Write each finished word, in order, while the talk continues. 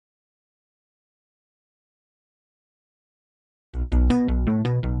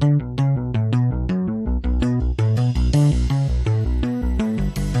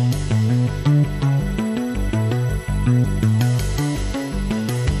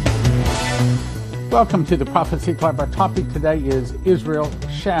Welcome to the Prophecy Club. Our topic today is Israel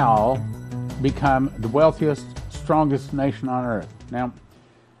shall become the wealthiest, strongest nation on earth. Now,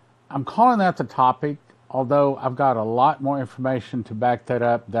 I'm calling that the topic, although I've got a lot more information to back that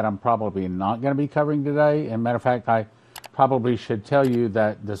up that I'm probably not going to be covering today. As a matter of fact, I probably should tell you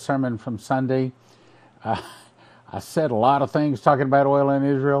that the sermon from Sunday, I said a lot of things talking about oil in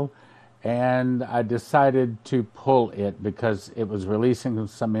Israel, and I decided to pull it because it was releasing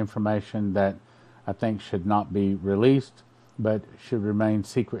some information that I think should not be released, but should remain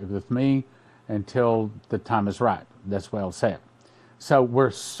secret with me until the time is right. That's well said. So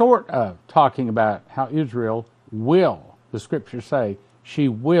we're sort of talking about how Israel will, the scriptures say, she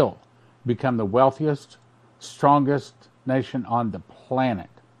will become the wealthiest, strongest nation on the planet.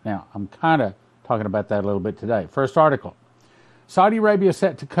 Now, I'm kind of talking about that a little bit today. First article. Saudi Arabia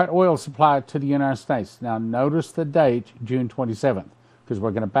set to cut oil supply to the United States. Now, notice the date, June 27th, because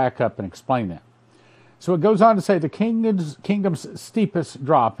we're going to back up and explain that. So it goes on to say the kingdom's steepest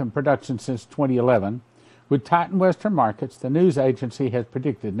drop in production since 2011 would tighten Western markets, the news agency has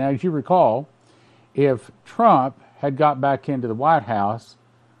predicted. Now, as you recall, if Trump had got back into the White House,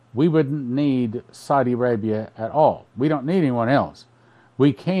 we wouldn't need Saudi Arabia at all. We don't need anyone else.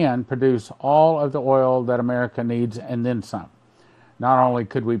 We can produce all of the oil that America needs and then some. Not only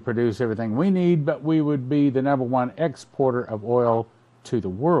could we produce everything we need, but we would be the #1 exporter of oil to the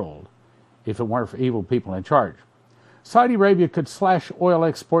world if it weren't for evil people in charge. Saudi Arabia could slash oil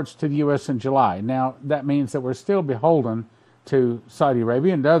exports to the U.S. in July. Now, that means that we're still beholden to Saudi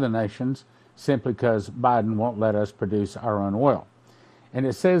Arabia and other nations simply because Biden won't let us produce our own oil. And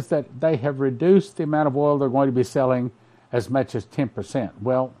it says that they have reduced the amount of oil they're going to be selling as much as 10%.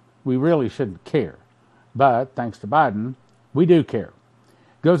 Well, we really shouldn't care. But thanks to Biden, we do care.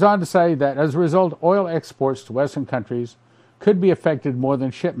 Goes on to say that as a result, oil exports to Western countries could be affected more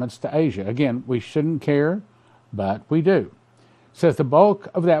than shipments to Asia. Again, we shouldn't care, but we do. Says the bulk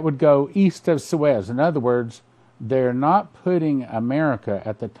of that would go east of Suez. In other words, they're not putting America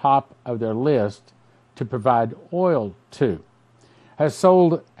at the top of their list to provide oil to. Has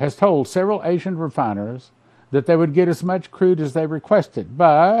told several Asian refiners that they would get as much crude as they requested,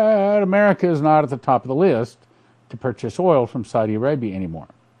 but America is not at the top of the list to purchase oil from Saudi Arabia anymore.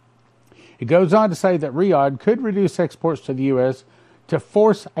 It goes on to say that Riyadh could reduce exports to the U.S. to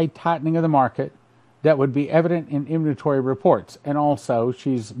force a tightening of the market that would be evident in inventory reports. And also,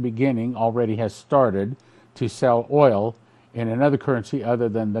 she's already has started to sell oil in another currency other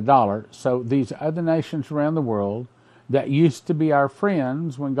than the dollar. So these other nations around the world that used to be our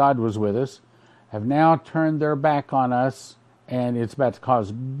friends when God was with us have now turned their back on us, and it's about to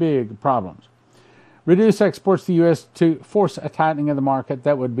cause big problems. Reduce exports to the U.S. to force a tightening of the market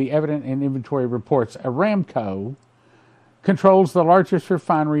that would be evident in inventory reports. Aramco controls the largest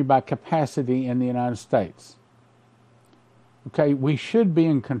refinery by capacity in the United States. Okay, we should be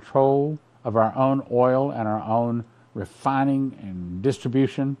in control of our own oil and our own refining and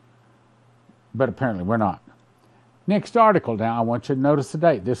distribution, but apparently we're not. Next article. Now, I want you to notice the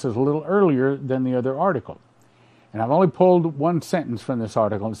date. This is a little earlier than the other article. And I've only pulled one sentence from this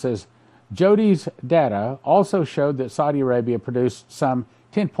article. It says, Jody's data also showed that Saudi Arabia produced some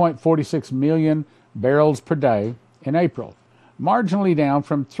 10.46 million barrels per day in April, marginally down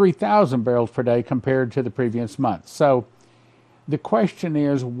from 3,000 barrels per day compared to the previous month. So the question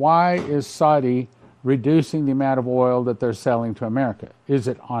is, why is Saudi reducing the amount of oil that they're selling to America? Is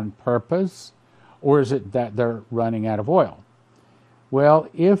it on purpose, or is it that they're running out of oil? Well,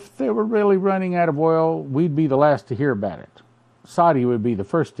 if they were really running out of oil, we'd be the last to hear about it. Saudi would be the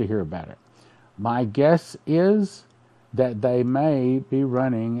first to hear about it. My guess is that they may be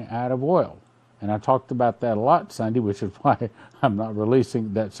running out of oil. And I talked about that a lot Sunday, which is why I'm not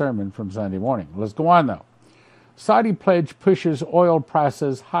releasing that sermon from Sunday morning. Let's go on, though. Saudi pledge pushes oil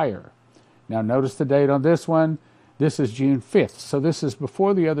prices higher. Now, notice the date on this one. This is June 5th, so this is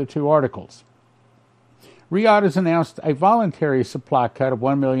before the other two articles. Riyadh has announced a voluntary supply cut of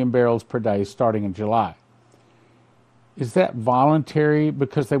 1 million barrels per day starting in July. Is that voluntary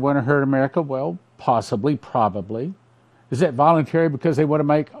because they want to hurt America? Well, possibly, probably. Is that voluntary because they want to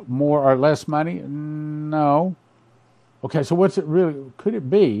make more or less money? No. Okay, so what's it really? Could it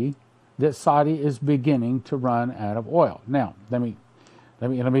be that Saudi is beginning to run out of oil? Now,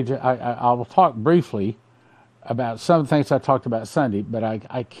 I'll talk briefly about some things I talked about Sunday, but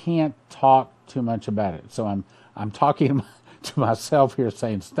I can't talk too much about it. So I'm talking to myself here,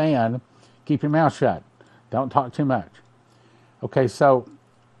 saying, Stan, keep your mouth shut. Don't talk too much. Okay, so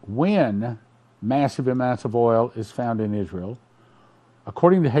when massive amounts of oil is found in Israel,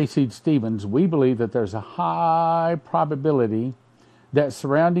 according to Hayseed Stevens, we believe that there's a high probability that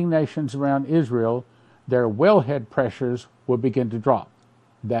surrounding nations around Israel, their wellhead pressures will begin to drop.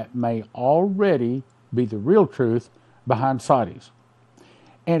 That may already be the real truth behind Saudis.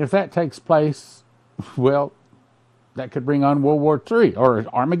 And if that takes place, well, that could bring on World War III or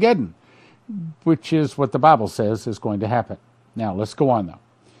Armageddon, which is what the Bible says is going to happen. Now, let's go on, though.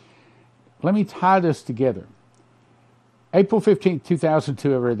 Let me tie this together. April 15th,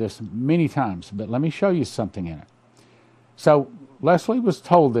 2002, I read this many times, but let me show you something in it. So, Leslie was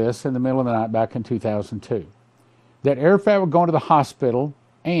told this in the middle of the night back in 2002, that Arafat would go into the hospital,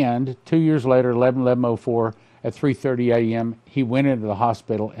 and 2 years later, 11/11/04, at 3:30 a.m., he went into the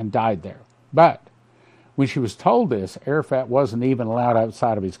hospital and died there. But when she was told this, Arafat wasn't even allowed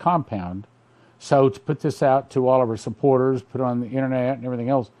outside of his compound. So to put this out to all of her supporters, put it on the internet and everything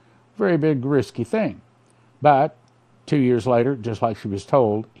else, very big, risky thing. But 2 years later, just like she was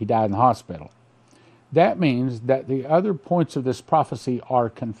told, he died in the hospital. That means that the other points of this prophecy are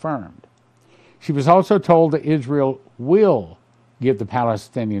confirmed. She was also told that Israel will give the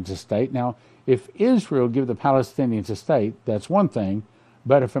Palestinians a state. Now, if Israel give the Palestinians a state, that's one thing.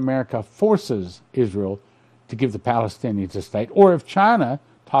 But if America forces Israel to give the Palestinians a state, or if China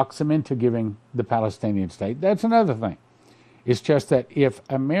talks them into giving the Palestinian state, that's another thing. It's just that if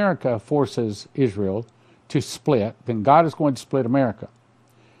America forces Israel to split, then God is going to split America.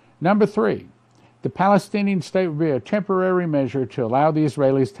 Number 3, the Palestinian state will be a temporary measure to allow the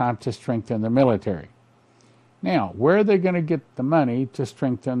Israelis time to strengthen their military. Now, where are they going to get the money to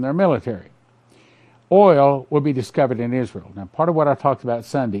strengthen their military? Oil will be discovered in Israel. Now, part of what I talked about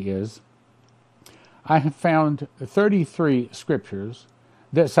Sunday is I have found 33 scriptures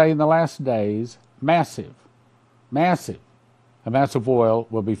that say in the last days, massive amounts of oil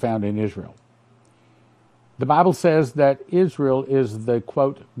will be found in Israel. The Bible says that Israel is the,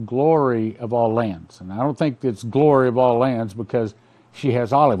 quote, glory of all lands. And I don't think it's glory of all lands because she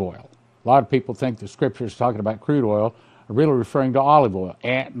has olive oil. A lot of people think the scriptures talking about crude oil are really referring to olive oil.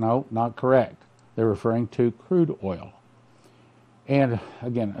 No, not correct. They're referring to crude oil. And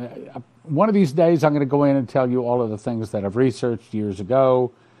again, one of these days I'm going to go in and tell you all of the things that I've researched years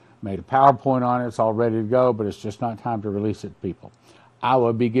ago, made a PowerPoint on it, it's all ready to go, but it's just not time to release it to people. I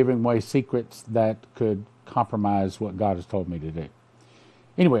will be giving away secrets that could compromise what God has told me to do.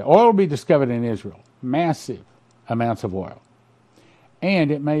 Anyway, oil will be discovered in Israel. Massive amounts of oil.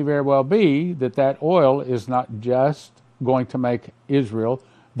 And it may very well be that that oil is not just going to make Israel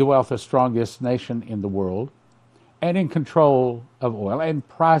the wealthiest, strongest nation in the world and in control of oil and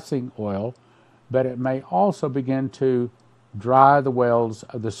pricing oil, but it may also begin to dry the wells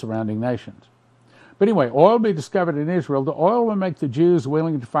of the surrounding nations. But anyway, oil will be discovered in Israel. The oil will make the Jews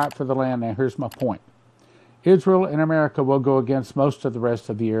willing to fight for the land. Now, here's my point. Israel and America will go against most of the rest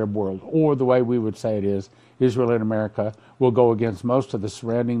of the Arab world, or the way we would say it is, Israel and America will go against most of the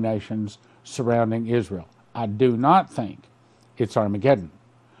surrounding nations surrounding Israel. I do not think it's Armageddon.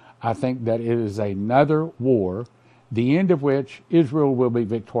 I think that it is another war, the end of which Israel will be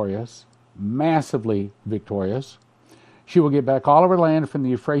victorious, massively victorious. She will get back all of her land from the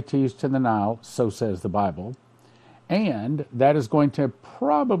Euphrates to the Nile, so says the Bible. And that is going to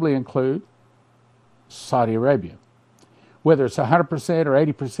probably include Saudi Arabia. Whether it's 100%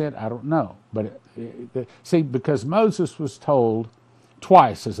 or 80%, I don't know. But see, because Moses was told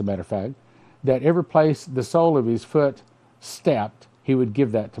twice, as a matter of fact, that every place the sole of his foot stepped, he would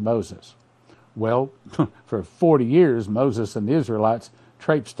give that to Moses. Well, for 40 years, Moses and the Israelites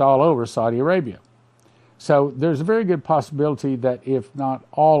traipsed all over Saudi Arabia. So there's a very good possibility that if not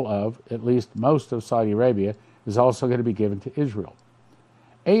all of, at least most of Saudi Arabia is also going to be given to Israel.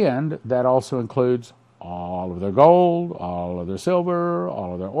 And that also includes all of their gold, all of their silver,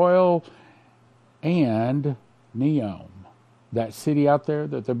 all of their oil, and Neom, that city out there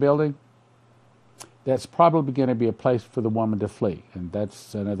that they're building. That's probably going to be a place for the woman to flee. And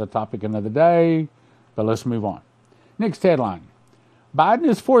that's another topic another day, but let's move on. Next headline. Biden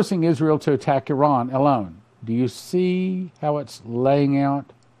is forcing Israel to attack Iran alone. Do you see how it's laying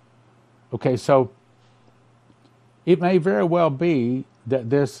out? Okay, so it may very well be that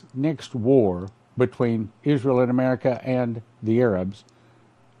this next war between Israel and America and the Arabs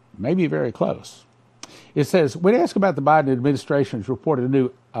may be very close. It says, when asked about the Biden administration's reported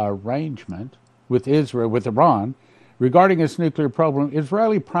new arrangement with Israel, with Iran, regarding its nuclear program,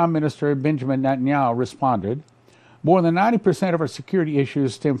 Israeli Prime Minister Benjamin Netanyahu responded, more than 90% of our security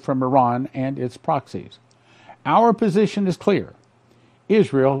issues stem from Iran and its proxies. Our position is clear.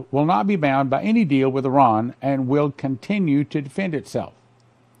 Israel will not be bound by any deal with Iran and will continue to defend itself.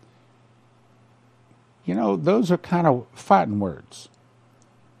 You know, those are kind of fighting words,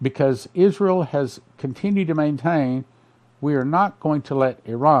 because Israel has continued to maintain we are not going to let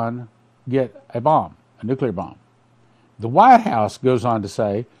Iran get a bomb, a nuclear bomb. The White House goes on to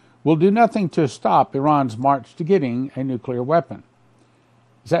say, we'll do nothing to stop Iran's march to getting a nuclear weapon.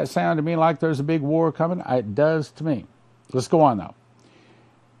 Does that sound to me like there's a big war coming? It does to me. Let's go on, though.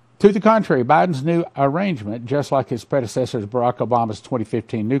 To the contrary, Biden's new arrangement, just like his predecessor Barack Obama's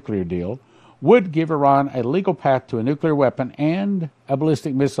 2015 nuclear deal, would give Iran a legal path to a nuclear weapon and a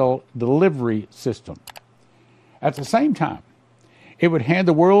ballistic missile delivery system. At the same time, it would hand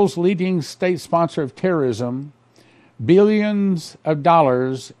the world's leading state sponsor of terrorism billions of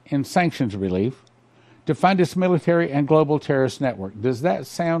dollars in sanctions relief to fund its military and global terrorist network. Does that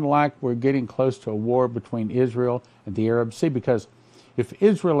sound like we're getting close to a war between Israel and the Arabs? See, because if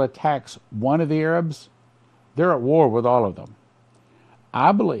Israel attacks one of the Arabs, they're at war with all of them.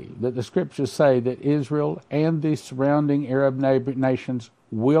 I believe that the scriptures say that Israel and the surrounding Arab nations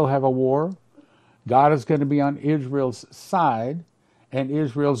will have a war. God is going to be on Israel's side, and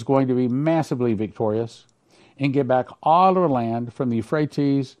Israel's going to be massively victorious and get back all of the land from the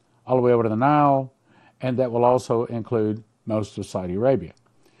Euphrates all the way over to the Nile, and that will also include most of Saudi Arabia.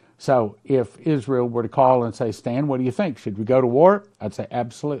 So if Israel were to call and say, Stan, what do you think? Should we go to war? I'd say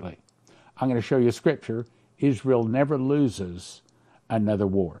absolutely. I'm going to show you a scripture. Israel never loses another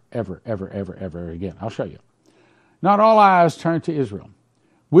war, ever, ever, ever, ever again. I'll show you. Not all eyes turn to Israel.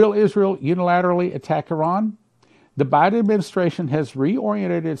 Will Israel unilaterally attack Iran? The Biden administration has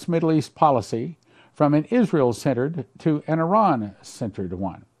reoriented its Middle East policy from an Israel-centered to an Iran-centered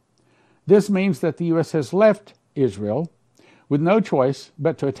one. This means that the U.S. has left Israel with no choice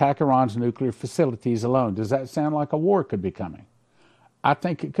but to attack Iran's nuclear facilities alone. Does that sound like a war could be coming? I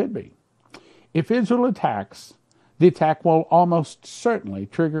think it could be. If Israel attacks, the attack will almost certainly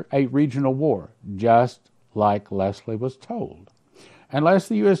trigger a regional war, just like Leslie was told. Unless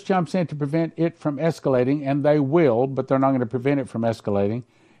the U.S. jumps in to prevent it from escalating, and they will, but they're not going to prevent it from escalating.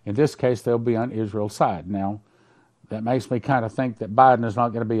 In this case, they'll be on Israel's side. Now, that makes me kind of think that Biden is not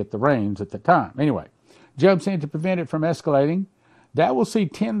going to be at the reins at the time. Anyway, jumps in to prevent it from escalating. That will see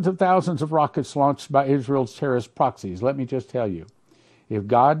tens of thousands of rockets launched by Israel's terrorist proxies. Let me just tell you, if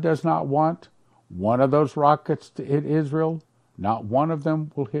God does not want one of those rockets to hit Israel, not one of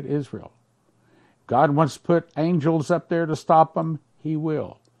them will hit Israel. God wants to put angels up there to stop them, he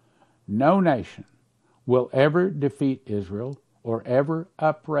will. No nation will ever defeat Israel or ever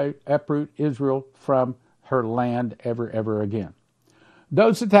uproot Israel from her land ever again.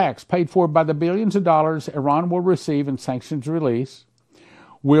 Those attacks, paid for by the billions of dollars Iran will receive in sanctions release,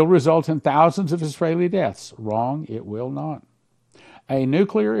 will result in thousands of Israeli deaths. Wrong, it will not. A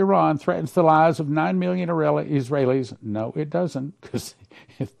nuclear Iran threatens the lives of 9 million Israelis. No, it doesn't, because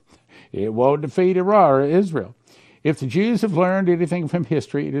it won't defeat Iran or Israel. If the Jews have learned anything from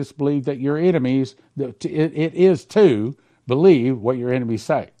history, it is believed that your enemies, it is to believe what your enemies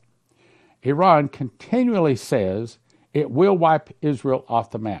say. Iran continually says it will wipe Israel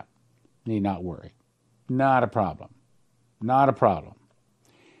off the map. Need not worry. Not a problem. Not a problem.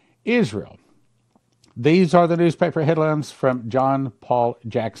 Israel. These are the newspaper headlines from John Paul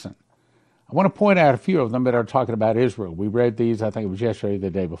Jackson. I want to point out a few of them that are talking about Israel. We read these, I think it was yesterday or the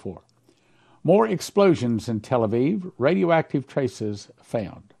day before. More explosions in Tel Aviv, radioactive traces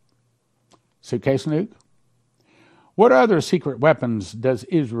found. Suitcase nuke? What other secret weapons does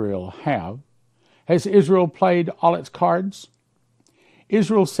Israel have? Has Israel played all its cards?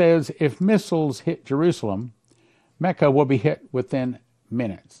 Israel says if missiles hit Jerusalem, Mecca will be hit within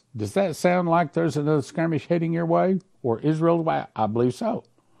minutes. Does that sound like there's another skirmish heading your way? Or Israel's way? I believe so.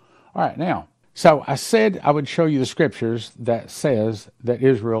 All right, now, so I said I would show you the scriptures that says that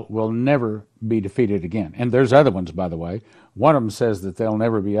Israel will never be defeated again. And there's other ones, by the way. One of them says that they'll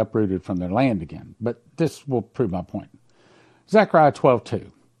never be uprooted from their land again. But this will prove my point. Zechariah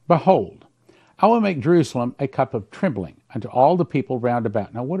 12:2. Behold, I will make Jerusalem a cup of trembling unto all the people round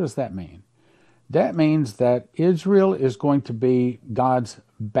about. Now, what does that mean? That means that Israel is going to be God's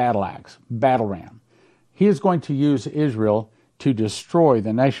battle axe, battle ram. He is going to use Israel to destroy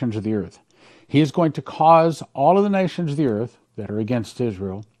the nations of the earth. He is going to cause all of the nations of the earth that are against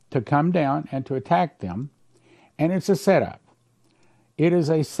Israel to come down and to attack them. And it's a setup. It is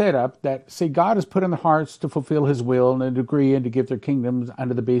a setup that, see, God has put in the hearts to fulfill his will and a decree and to give their kingdoms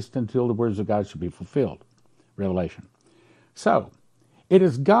unto the beast until the words of God should be fulfilled. Revelation. So, it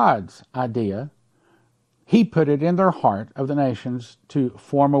is God's idea. He put it in their heart of the nations to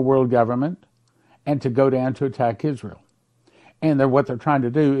form a world government and to go down to attack Israel. And what they're trying to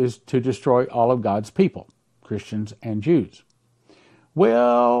do is to destroy all of God's people, Christians and Jews.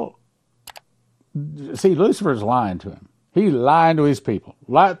 Well, see, Lucifer's lying to him. He's lying to his people.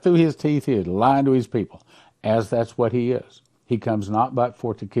 Right through his teeth, he's lying to his people. as that's what he is. He comes not but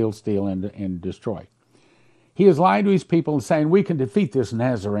for to kill, steal, and destroy. He is lying to his people and saying, we can defeat this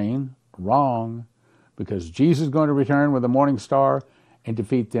Nazarene. Wrong, because Jesus is going to return with the morning star and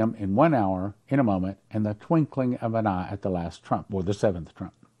defeat them in 1 hour, in a moment, and the twinkling of an eye at the last trump, or the seventh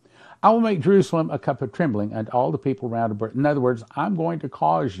trump. I will make Jerusalem a cup of trembling and all the people round about. In other words, I'm going to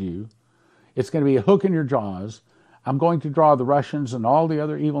cause you, it's going to be a hook in your jaws. I'm going to draw the Russians and all the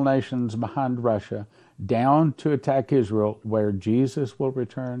other evil nations behind Russia down to attack Israel, where Jesus will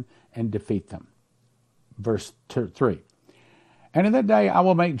return and defeat them. Verse 3. And in that day I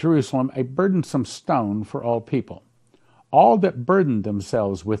will make Jerusalem a burdensome stone for all people. All that burden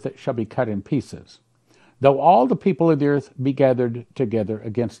themselves with it shall be cut in pieces, though all the people of the earth be gathered together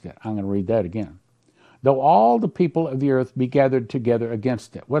against it. I'm going to read that again. Though all the people of the earth be gathered together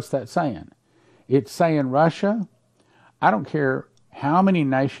against it. What's that saying? It's saying, Russia, I don't care how many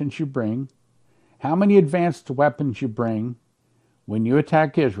nations you bring, how many advanced weapons you bring, when you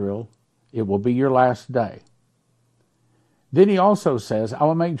attack Israel, it will be your last day. Then he also says, I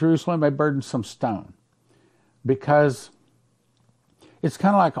will make Jerusalem a burdensome stone, because it's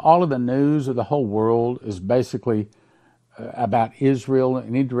kind of like all of the news of the whole world is basically about Israel,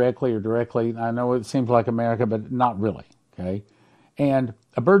 and indirectly or directly. I know it seems like America, but not really, okay? And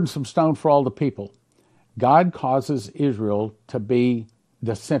a burdensome stone for all the people. God causes Israel to be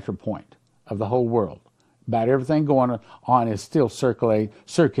the center point of the whole world. About everything going on is still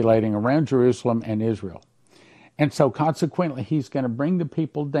circulating around Jerusalem and Israel. And so consequently, he's going to bring the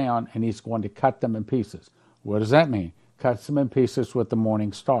people down and he's going to cut them in pieces. What does that mean? Cuts them in pieces with the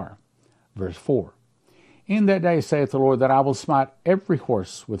morning star. Verse 4. In that day, saith the Lord, that I will smite every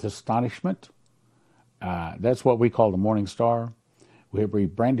horse with astonishment. That's what we call the morning star, where he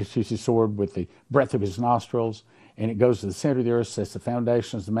brandishes his sword with the breath of his nostrils, and it goes to the center of the earth, sets the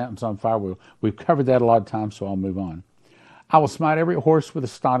foundations, the mountains on fire. We've covered that a lot of times, so I'll move on. I will smite every horse with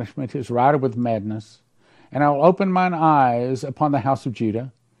astonishment, his rider with madness, and I will open mine eyes upon the house of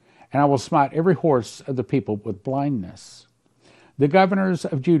Judah, and I will smite every horse of the people with blindness. The governors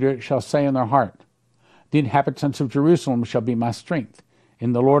of Judah shall say in their heart, the inhabitants of Jerusalem shall be my strength,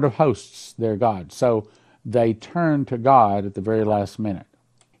 in the Lord of hosts their God. So they turn to God at the very last minute.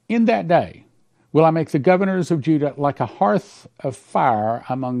 In that day will I make the governors of Judah like a hearth of fire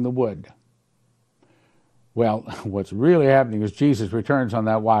among the wood. Well, what's really happening is Jesus returns on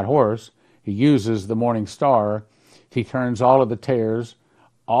that white horse. He uses the morning star. He turns all of the tares,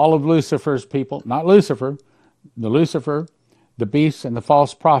 all of Lucifer's people, not Lucifer, the beast and the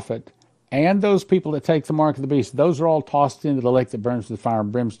false prophet, and those people that take the mark of the beast, those are all tossed into the lake that burns with fire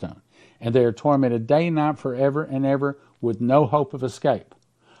and brimstone. And they are tormented day and night forever and ever with no hope of escape.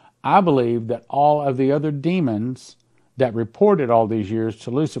 I believe that all of the other demons that reported all these years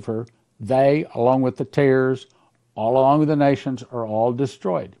to Lucifer, they, along with the tares, all along with the nations, are all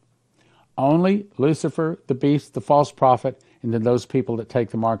destroyed. Only Lucifer, the beast, the false prophet, and then those people that take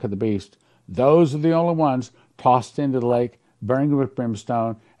the mark of the beast, those are the only ones tossed into the lake, burning with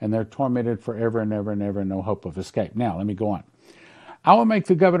brimstone, and they're tormented forever and ever and ever, no hope of escape. Now, let me go on. I will make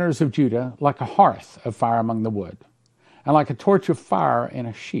the governors of Judah like a hearth of fire among the wood, and like a torch of fire in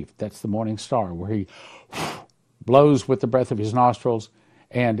a sheaf. That's the morning star, where he blows with the breath of his nostrils,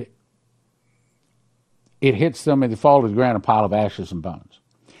 and it hits them, and they fall to the ground, a pile of ashes and bones.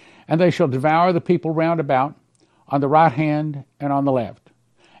 And they shall devour the people round about, on the right hand and on the left.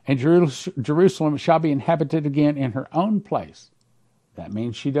 And Jerusalem shall be inhabited again in her own place. That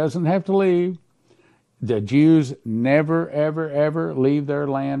means she doesn't have to leave. The Jews never, ever, ever leave their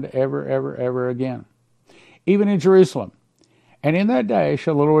land ever, ever, ever again. Even in Jerusalem. And in that day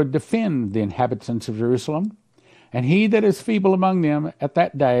shall the Lord defend the inhabitants of Jerusalem. And he that is feeble among them at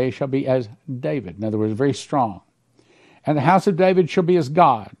that day shall be as David. In other words, very strong. And the house of David shall be as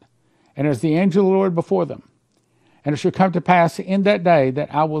God, and as the angel of the Lord before them. And it shall come to pass in that day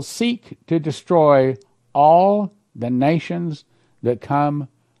that I will seek to destroy all the nations that come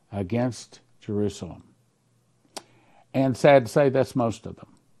against Jerusalem. And sad to say, that's most of them.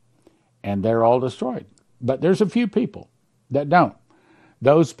 And they're all destroyed. But there's a few people that don't.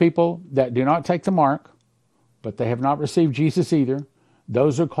 Those people that do not take the mark, but they have not received Jesus either,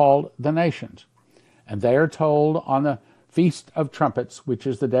 those are called the nations. And they are told on the Feast of Trumpets, which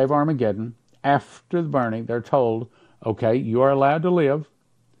is the day of Armageddon, after the burning, they're told, okay, you are allowed to live,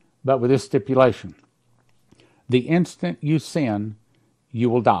 but with this stipulation. The instant you sin, you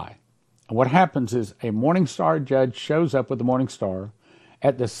will die. And what happens is a morning star judge shows up with the morning star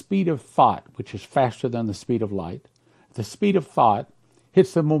at the speed of thought, which is faster than the speed of light. The speed of thought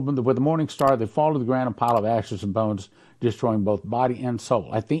hits them with the morning star. They fall to the ground, a pile of ashes and bones, destroying both body and soul.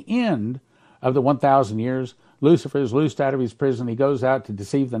 At the end of the 1,000 years, Lucifer is loosed out of his prison. He goes out to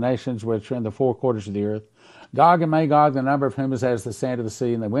deceive the nations which are in the four quarters of the earth. Gog and Magog, the number of whom is as the sand of the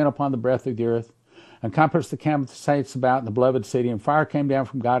sea, and they went upon the breadth of the earth, and compassed the camp of the saints about in the beloved city, and fire came down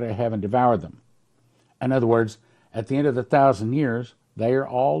from God out of heaven and devoured them. In other words, at the end of the 1,000 years, they are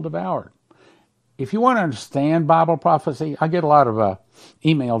all devoured. If you want to understand Bible prophecy, I get a lot of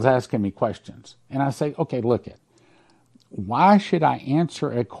emails asking me questions. And I say, okay, look it. Why should I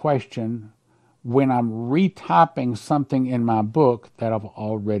answer a question when I'm retyping something in my book that I've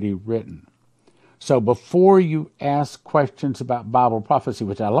already written? So before you ask questions about Bible prophecy,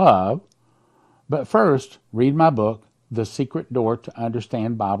 which I love, but first, read my book, The Secret Door to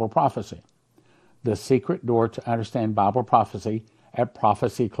Understand Bible Prophecy. The Secret Door to Understand Bible Prophecy at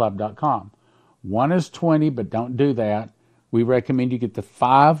prophecyclub.com. One is $20, but don't do that. We recommend you get the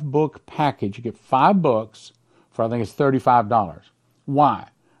 5-book package. You get 5 books for, I think it's $35. Why?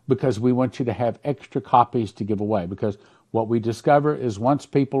 Because we want you to have extra copies to give away. Because what we discover is once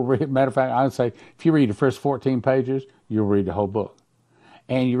people read, matter of fact, I would say if you read the first 14 pages, you'll read the whole book.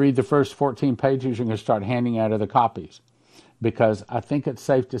 And you read the first 14 pages, you're going to start handing out other copies. Because I think it's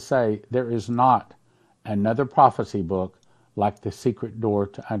safe to say there is not another prophecy book like The Secret Door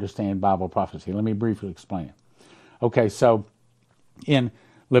to Understand Bible Prophecy. Let me briefly explain it. Okay, so in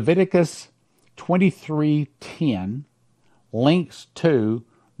Leviticus 23:10 links to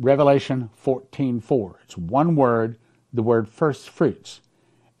Revelation 14:4. It's one word, the word first fruits.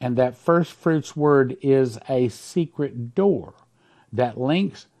 And that first fruits word is a secret door that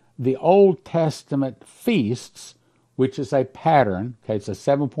links the Old Testament feasts, which is a pattern, okay, it's a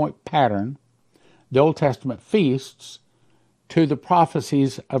 7-point pattern, the Old Testament feasts, to the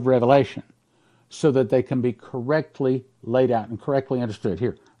prophecies of Revelation, so that they can be correctly laid out and correctly understood.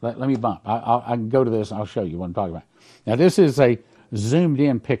 Here, let me bump. I can go to this and I'll show you what I'm talking about. Now, this is a zoomed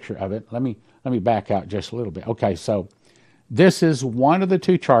in picture of it. Let me back out just a little bit. Okay, so this is one of the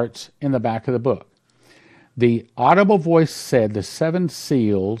 2 charts in the back of the book. The audible voice said the 7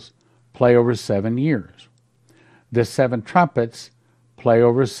 seals play over 7 years. The 7 trumpets play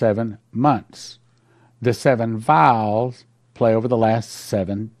over 7 months. The 7 vials play over the last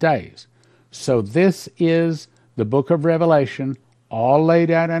 7 days. So this is the book of Revelation, all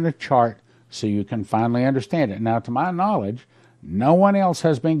laid out in a chart so you can finally understand it. Now, to my knowledge, no one else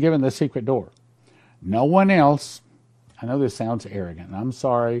has been given the secret door. No one else, I know this sounds arrogant, I'm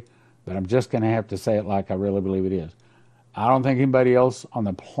sorry, but I'm just going to have to say it like I really believe it is. I don't think anybody else on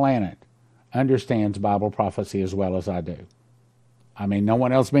the planet understands Bible prophecy as well as I do. I mean, no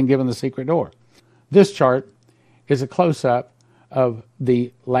one else has been given the secret door. This chart is a close-up of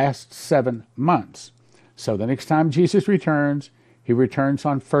the last 7 months. So the next time Jesus returns, he returns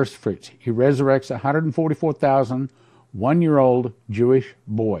on first fruits. He resurrects 144,000 one-year-old Jewish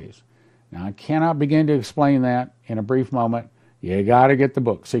boys. Now, I cannot begin to explain that in a brief moment. You got to get the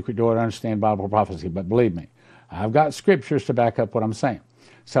book, Secret Door to Understand Bible Prophecy. But believe me, I've got scriptures to back up what I'm saying.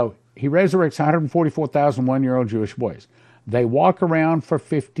 So he resurrects 144,000 one-year-old Jewish boys. They walk around for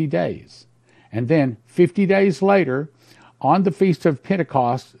 50 days. And then 50 days later, on the Feast of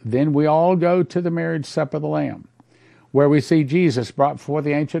Pentecost, then we all go to the marriage supper of the Lamb, where we see Jesus brought before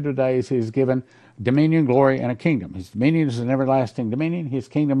the Ancient of Days. He is given dominion, glory, and a kingdom. His dominion is an everlasting dominion. His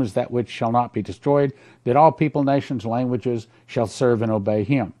kingdom is that which shall not be destroyed, that all people, nations, languages shall serve and obey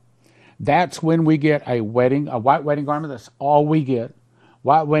him. That's when we get a wedding, a white wedding garment. That's all we get,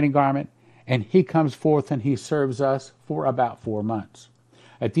 white wedding garment. And he comes forth and he serves us for about 4 months.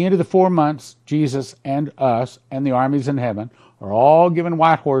 At the end of the 4 months, Jesus and us and the armies in heaven are all given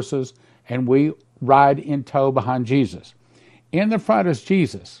white horses, and we ride in tow behind Jesus. In the front is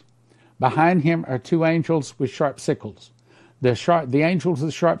Jesus. Behind him are 2 angels with sharp sickles. The angels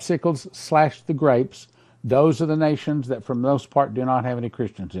with sharp sickles slash the grapes. Those are the nations that for the most part do not have any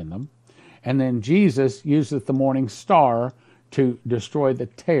Christians in them. And then Jesus uses the morning star to destroy the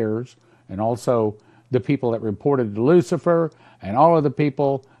tares, and also the people that reported to Lucifer, and all of the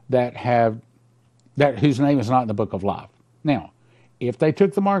people that whose name is not in the book of life. Now, if they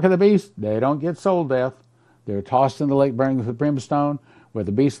took the mark of the beast, they don't get soul death. They're tossed in the lake burning with brimstone, where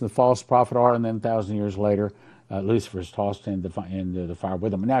the beast and the false prophet are, and then 1,000 years later, Lucifer is tossed into the fire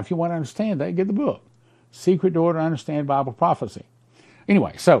with them. Now, if you want to understand that, get the book, Secret Door to Understand Bible Prophecy.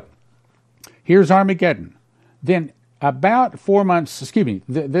 Anyway, so here's Armageddon. Then about 4 months,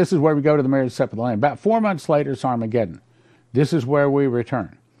 this is where we go to the marriage supper of the Lamb. About 4 months later, it's Armageddon. This is where we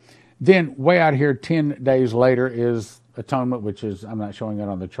return. Then way out here, 10 days later, is Atonement, which is, I'm not showing it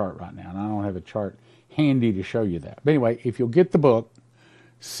on the chart right now, and I don't have a chart handy to show you that. But anyway, if you'll get the book,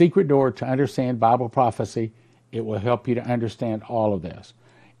 Secret Door to Understand Bible Prophecy, it will help you to understand all of this.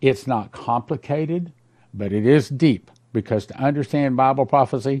 It's not complicated, but it is deep, because to understand Bible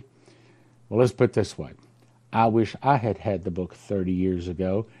prophecy, well, let's put it this way. I wish I had had the book 30 years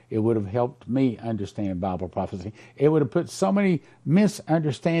ago. It would have helped me understand Bible prophecy. It would have put so many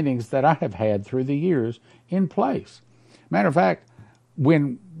misunderstandings that I have had through the years in place. Matter of fact,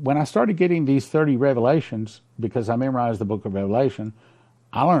 when I started getting these 30 revelations, because I memorized the book of Revelation,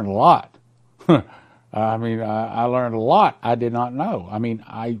 I learned a lot. I learned a lot I did not know.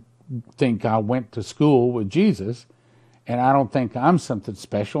 I think I went to school with Jesus, and I don't think I'm something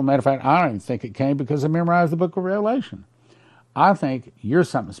special. Matter of fact, I don't even think it came because I memorized the book of Revelation. I think you're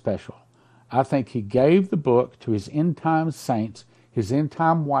something special. I think he gave the book to his end-time saints, his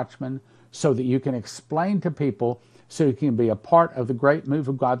end-time watchmen, so that you can explain to people, so you can be a part of the great move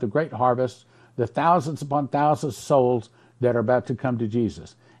of God, the great harvest, the thousands upon thousands of souls that are about to come to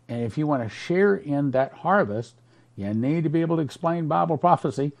Jesus. And if you want to share in that harvest, you need to be able to explain Bible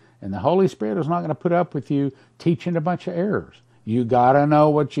prophecy, and the Holy Spirit is not going to put up with you teaching a bunch of errors. You got to know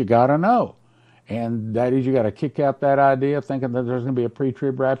what you got to know. And that is, you got to kick out that idea of thinking that there's going to be a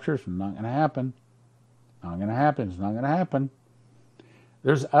pre-trib rapture. It's not going to happen. Not going to happen. It's not going to happen.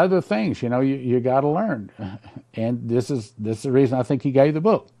 There's other things, you got to learn. And this is the reason I think he gave the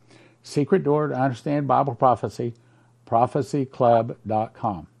book. Secret Door to Understand Bible Prophecy,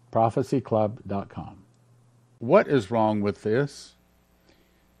 prophecyclub.com. prophecyclub.com. What is wrong with this?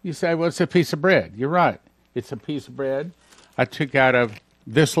 You say, well, it's a piece of bread. You're right. It's a piece of bread I took out of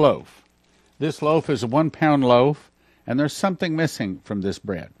this loaf. This loaf is a 1 pound loaf, and there's something missing from this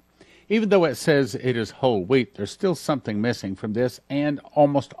bread. Even though it says it is whole wheat, there's still something missing from this and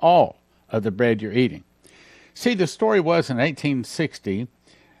almost all of the bread you're eating. See, the story was in 1860,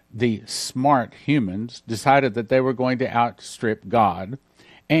 the smart humans decided that they were going to outstrip God,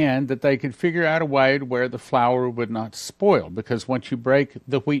 and that they could figure out a way to where the flour would not spoil, because once you break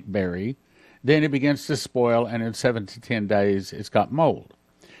the wheat berry, then it begins to spoil, and in 7 to 10 days it's got mold.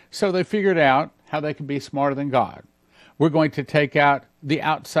 So they figured out how they could be smarter than God. We're going to take out the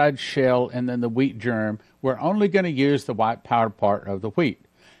outside shell and then the wheat germ. We're only going to use the white powder part of the wheat.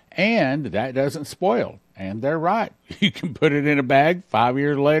 And that doesn't spoil. And they're right. You can put it in a bag. 5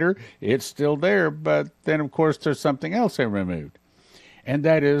 years later, it's still there. But then, of course, there's something else they removed. And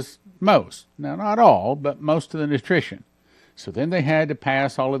that is most. Now, not all, but most of the nutrition. So then they had to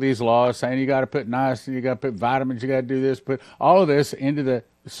pass all of these laws saying you got to put niacin, you got to put vitamins, you got to do this, put all of this into the...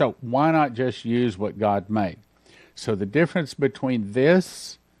 So why not just use what God made? So the difference between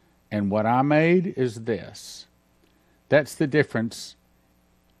this and what I made is this. That's the difference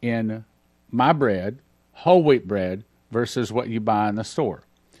in my bread, whole wheat bread, versus what you buy in the store.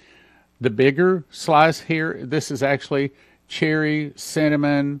 The bigger slice here, this is actually cherry,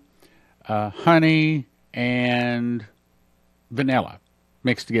 cinnamon, honey, and vanilla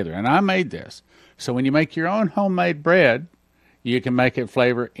mixed together. And I made this. So when you make your own homemade bread, you can make it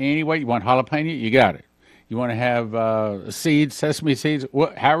flavor any way. You want jalapeno, you got it. You want to have seeds, sesame seeds,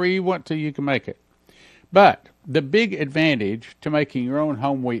 however you want to, you can make it. But the big advantage to making your own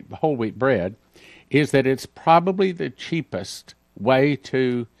whole wheat bread is that it's probably the cheapest way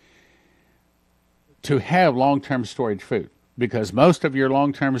to have long-term storage food, because most of your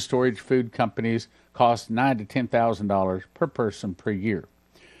long-term storage food companies cost $9,000 to $10,000 per person per year.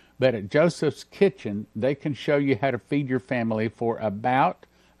 But at Joseph's Kitchen, they can show you how to feed your family for about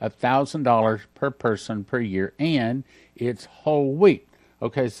 $1,000 per person per year, and it's whole wheat.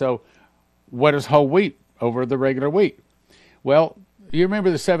 Okay, so what is whole wheat over the regular wheat? Well, you remember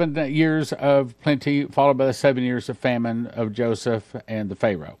the 7 years of plenty followed by the 7 years of famine of Joseph and the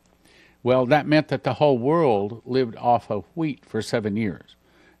Pharaoh. Well, that meant that the whole world lived off of wheat for 7 years.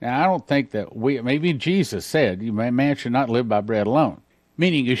 Now, I don't think that maybe Jesus said, man should not live by bread alone,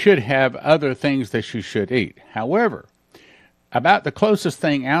 meaning you should have other things that you should eat. However, about the closest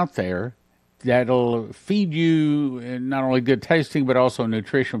thing out there that'll feed you not only good tasting but also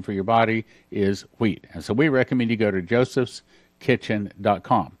nutrition for your body is wheat. And so we recommend you go to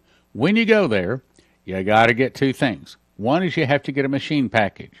josephskitchen.com. When you go there, you got to get 2 things. One is you have to get a machine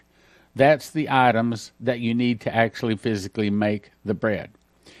package. That's the items that you need to actually physically make the bread.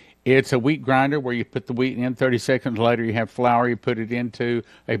 It's a wheat grinder where you put the wheat in. 30 seconds later, you have flour. You put it into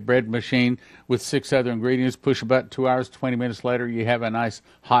a bread machine with 6 other ingredients. Push a button. 2 hours, 20 minutes later, you have a nice,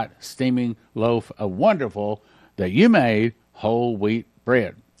 hot, steaming loaf of wonderful, that you made, whole wheat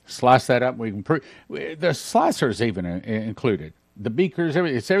bread. Slice that up. The slicer is even included. The beakers,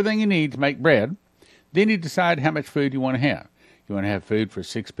 everything. It's everything you need to make bread. Then you decide how much food you want to have. You want to have food for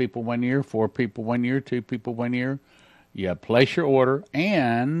 6 people 1 year, 4 people 1 year, 2 people 1 year. You place your order,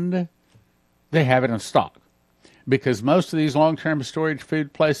 and they have it in stock. because most of these long-term storage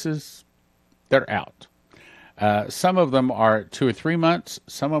food places, they're out. Some of them are 2 or 3 months.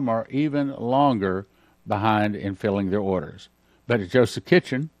 Some of them are even longer behind in filling their orders. But at Joseph's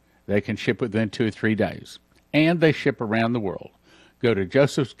Kitchen, they can ship within 2 or 3 days. And they ship around the world. Go to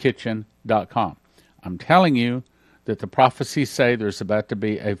josephskitchen.com. I'm telling you that the prophecies say there's about to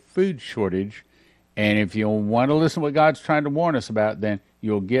be a food shortage. And if you want to listen to what God's trying to warn us about, then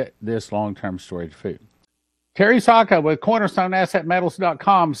you'll get this long-term storage food. Terry Saka with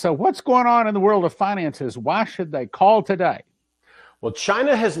CornerstoneAssetMetals.com. So what's going on in the world of finances? Why should they call today? Well,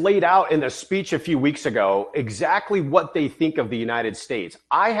 China has laid out in a speech a few weeks ago exactly what they think of the United States.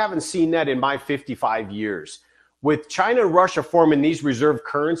 I haven't seen that in my 55 years. With China and Russia forming these reserve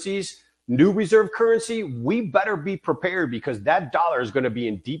currencies, new reserve currency, we better be prepared because that dollar is going to be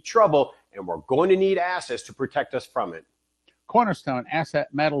in deep trouble and we're going to need assets to protect us from it.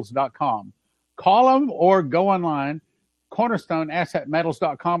 CornerstoneAssetMetals.com. Call them or go online,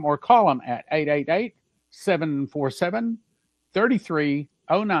 CornerstoneAssetMetals.com, or call them at 888-747-3309.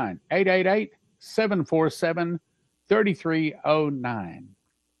 888-747-3309.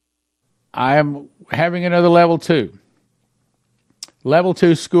 I am having another Level 2. Level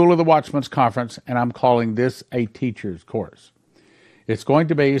 2 School of the Watchmen's Conference, and I'm calling this a teacher's course. It's going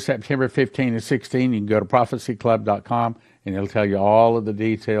to be September 15 and 16. You can go to prophecyclub.com, and it'll tell you all of the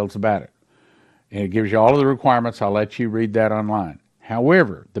details about it. And it gives you all of the requirements. I'll let you read that online.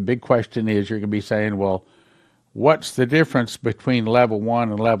 However, the big question is you're going to be saying, well, what's the difference between Level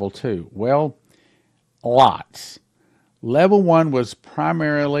 1 and Level 2? Well, lots. Level 1 was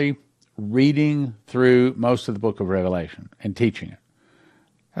primarily reading through most of the book of Revelation and teaching it.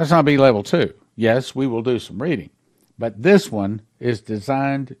 That's not be Level 2. Yes, we will do some reading. But this one is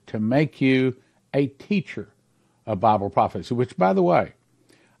designed to make you a teacher of Bible prophecy, which, by the way,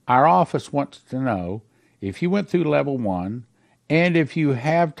 our office wants to know if you went through Level 1 and if you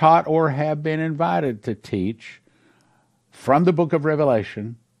have taught or have been invited to teach from the book of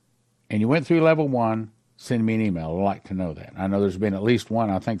Revelation and you went through Level 1, send me an email. I'd like to know that. I know there's been at least one.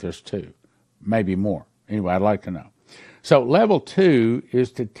 I think there's 2, maybe more. Anyway, I'd like to know. So Level 2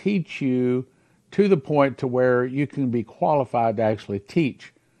 is to teach you to the point to where you can be qualified to actually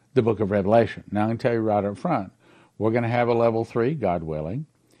teach the book of Revelation. Now, I can tell you right up front, we're going to have a Level 3, God willing.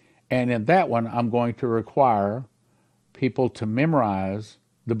 And in that one, I'm going to require people to memorize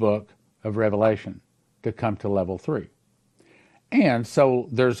the book of Revelation to come to Level 3. And so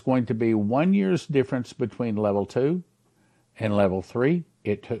there's going to be 1 year's difference between Level 2 and Level 3.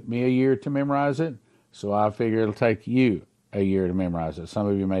 It took me a year to memorize it, so I figure it'll take you a year to memorize it. Some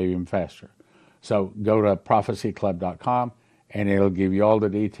of you may even faster. So go to prophecyclub.com, and it'll give you all the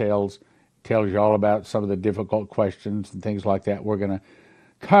details, tells you all about some of the difficult questions and things like that we're going to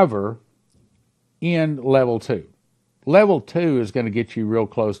cover in Level 2. Level 2 is going to get you real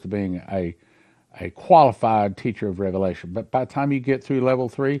close to being a qualified teacher of Revelation. But by the time you get through Level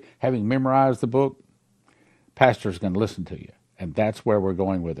 3, having memorized the book, pastor's going to listen to you. And that's where we're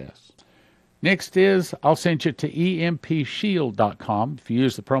going with this. Next is, I'll send you to empshield.com. If you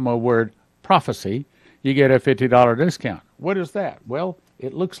use the promo word prophecy, you get a $50 discount. What is that? Well,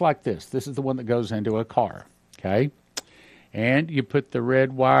 it looks like this. This is the one that goes into a car, okay? And you put the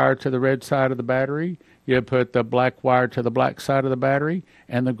red wire to the red side of the battery, you put the black wire to the black side of the battery,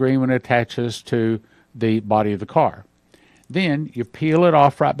 and the green one attaches to the body of the car. Then you peel it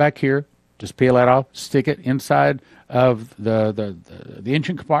off right back here. Just peel that off, stick it inside of the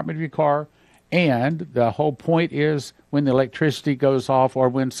engine compartment of your car, and the whole point is when the electricity goes off or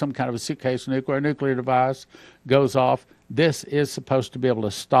when some kind of a suitcase nuclear device goes off, this is supposed to be able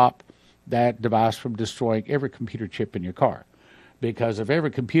to stop that device from destroying every computer chip in your car. Because if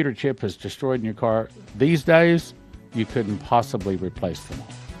every computer chip is destroyed in your car these days, you couldn't possibly replace them all.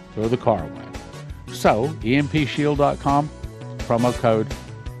 Throw the car away. So, empshield.com, promo code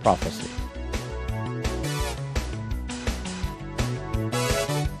prophecy.